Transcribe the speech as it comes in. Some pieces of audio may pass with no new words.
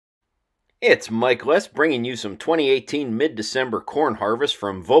It's Mike Less bringing you some 2018 mid-December corn harvest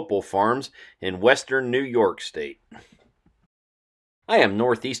from Voelpel Farms in western New York State. I am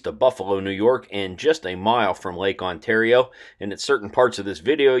northeast of Buffalo, New York, and just a mile from Lake Ontario, and at certain parts of this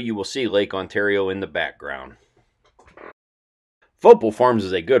video you will see Lake Ontario in the background. Voelpel Farms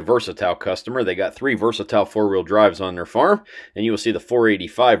is a good versatile customer. They got 3 versatile 4-wheel drives on their farm, and you will see the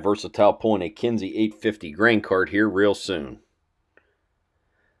 485 versatile pulling a Kinze 850 grain cart here real soon.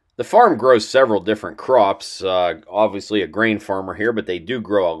 The farm grows several different crops. Obviously a grain farmer here, but they do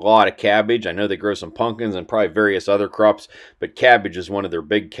grow a lot of cabbage. I know they grow some pumpkins and probably various other crops, but cabbage is one of their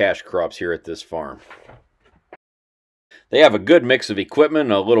big cash crops here at this farm. They have a good mix of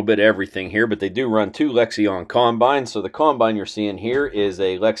equipment, a little bit of everything here, but they do run 2 Lexion combines. So the combine you're seeing here is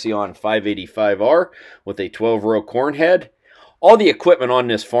a Lexion 585R with a 12-row corn head. All the equipment on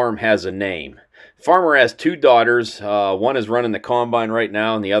this farm has a name. Farmer has 2 daughters. One is running the combine right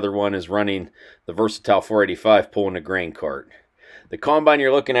now, and the other one is running the versatile 485 pulling the grain cart. The combine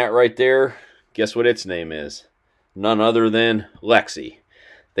you're looking at right there, guess what its name is? None other than Lexi.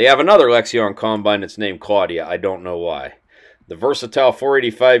 They have another Lexion combine that's named Claudia. I don't know why. The versatile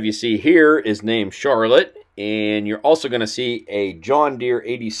 485 you see here is named Charlotte, and you're also going to see a John Deere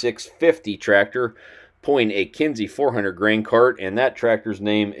 8650 tractor pulling a Kinze 400 grain cart, and that tractor's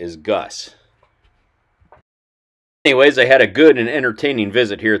name is Gus. Anyways, I had a good and entertaining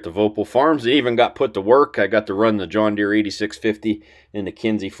visit here at the Voelpel Farms. It even got put to work. I got to run the John Deere 8650 and the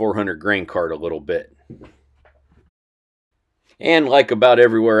Kinze 400 grain cart a little bit. And like about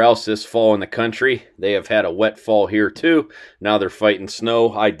everywhere else this fall in the country, they have had a wet fall here too. Now they're fighting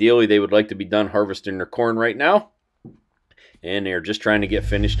snow. Ideally, they would like to be done harvesting their corn right now. And they're just trying to get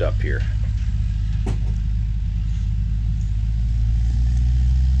finished up here.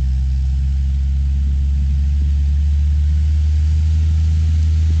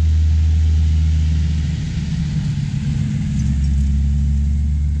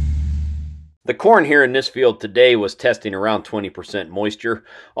 The corn here in this field today was testing around 20% moisture.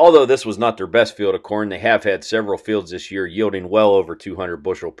 Although this was not their best field of corn, they have had several fields this year yielding well over 200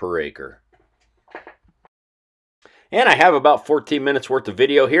 bushel per acre. And I have about 14 minutes worth of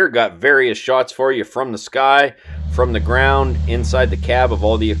video here. Got various shots for you from the sky, from the ground, inside the cab of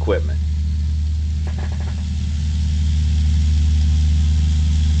all the equipment.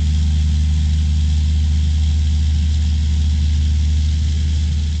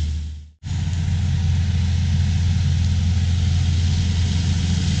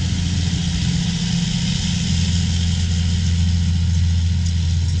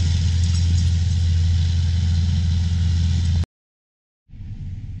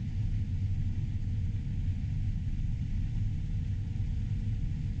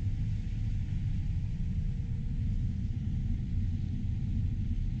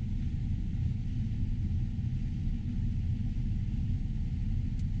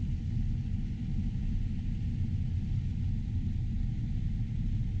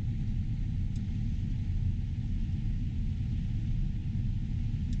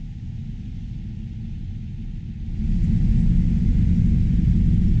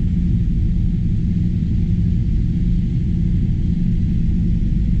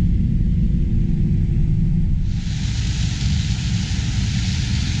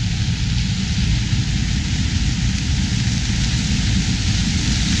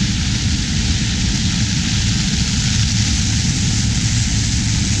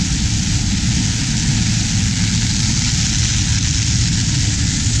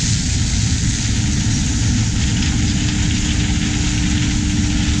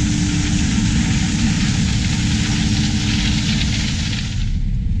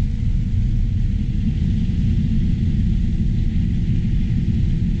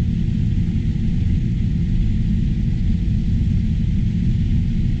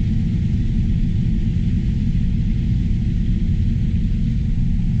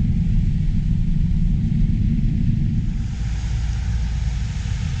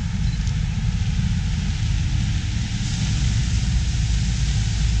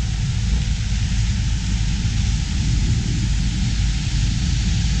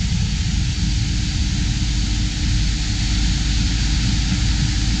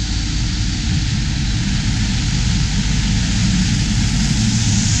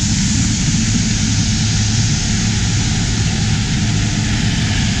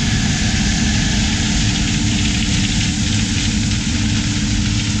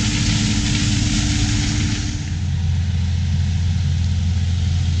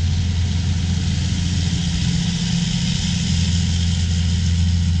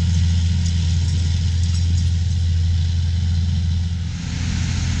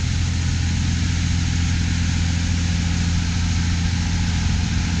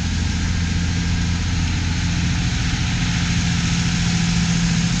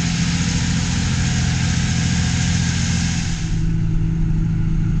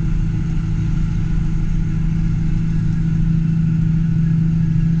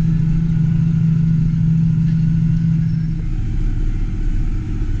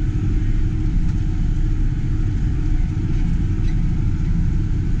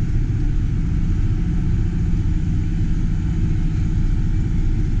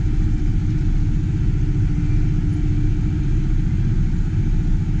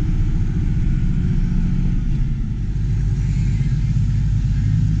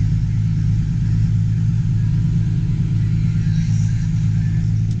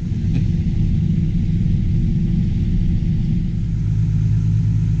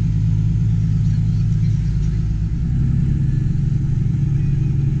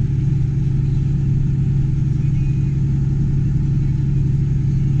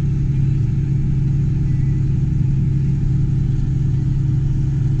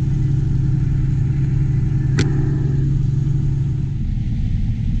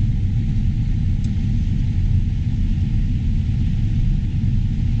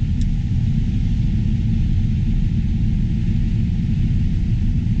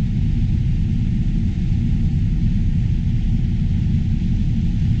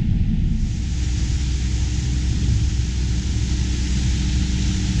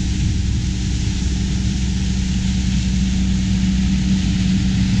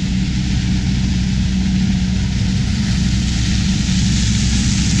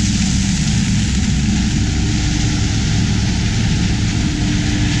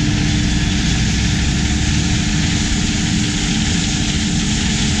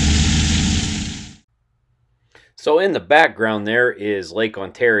 So in the background there is Lake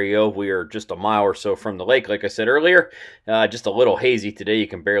Ontario. We are just a mile or so from the lake, like I said earlier. Just a little hazy today. You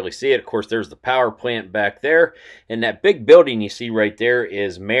can barely see it. Of course, there's the power plant back there. And that big building you see right there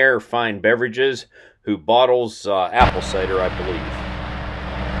is Mayor Fine Beverages, who bottles apple cider, I believe.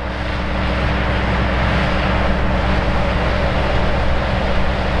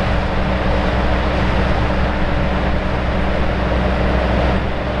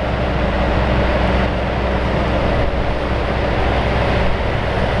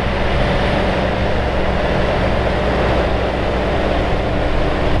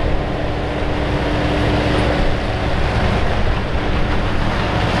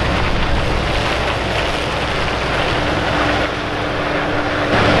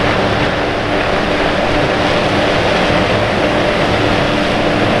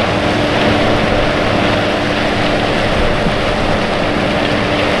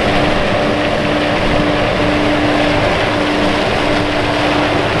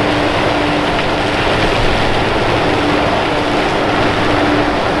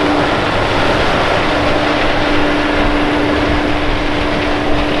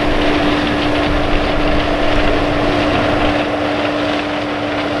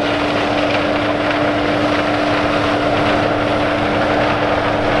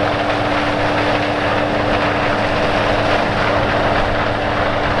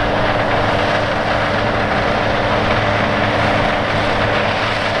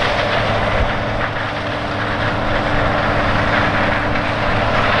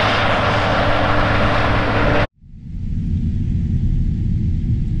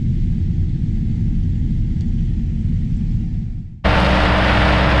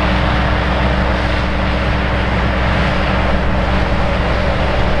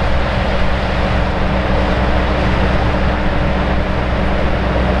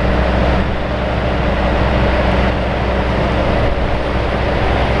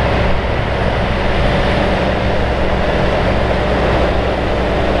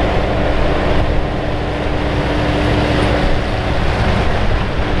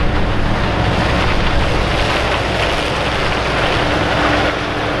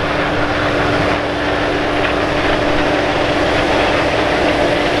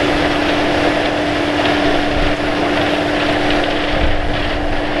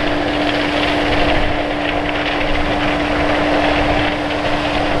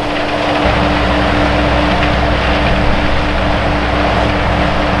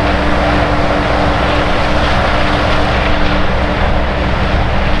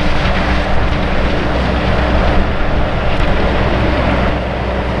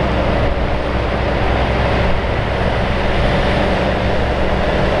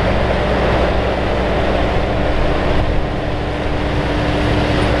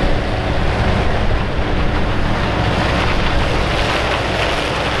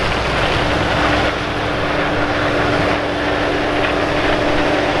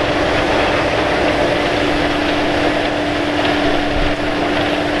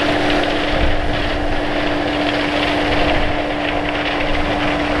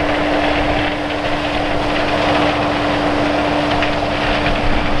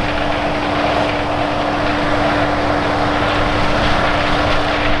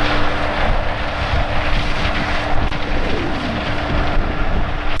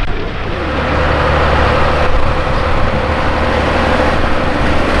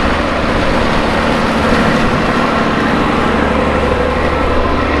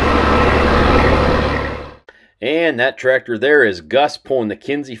 And that tractor there is Gus pulling the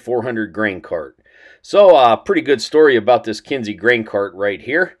Kinze 400 grain cart. So, pretty good story about this Kinze grain cart right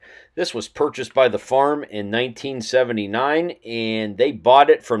here. This was purchased by the farm in 1979, and they bought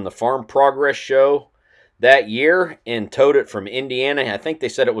it from the Farm Progress Show that year and towed it from Indiana. I think they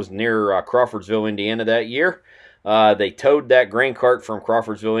said it was near Crawfordsville, Indiana that year. They towed that grain cart from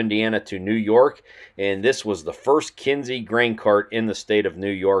Crawfordsville, Indiana to New York, and this was the first Kinze grain cart in the state of New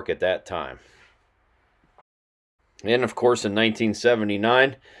York at that time. And of course, in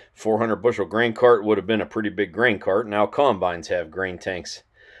 1979, 400 bushel grain cart would have been a pretty big grain cart. Now combines have grain tanks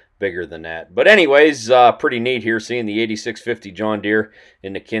bigger than that. But anyways, pretty neat here seeing the 8650 John Deere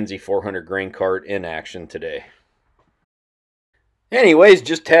in the Kinze 400 grain cart in action today. Anyways,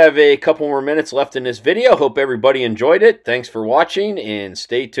 just have a couple more minutes left in this video. Hope everybody enjoyed it. Thanks for watching, and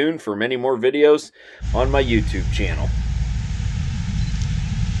stay tuned for many more videos on my YouTube channel.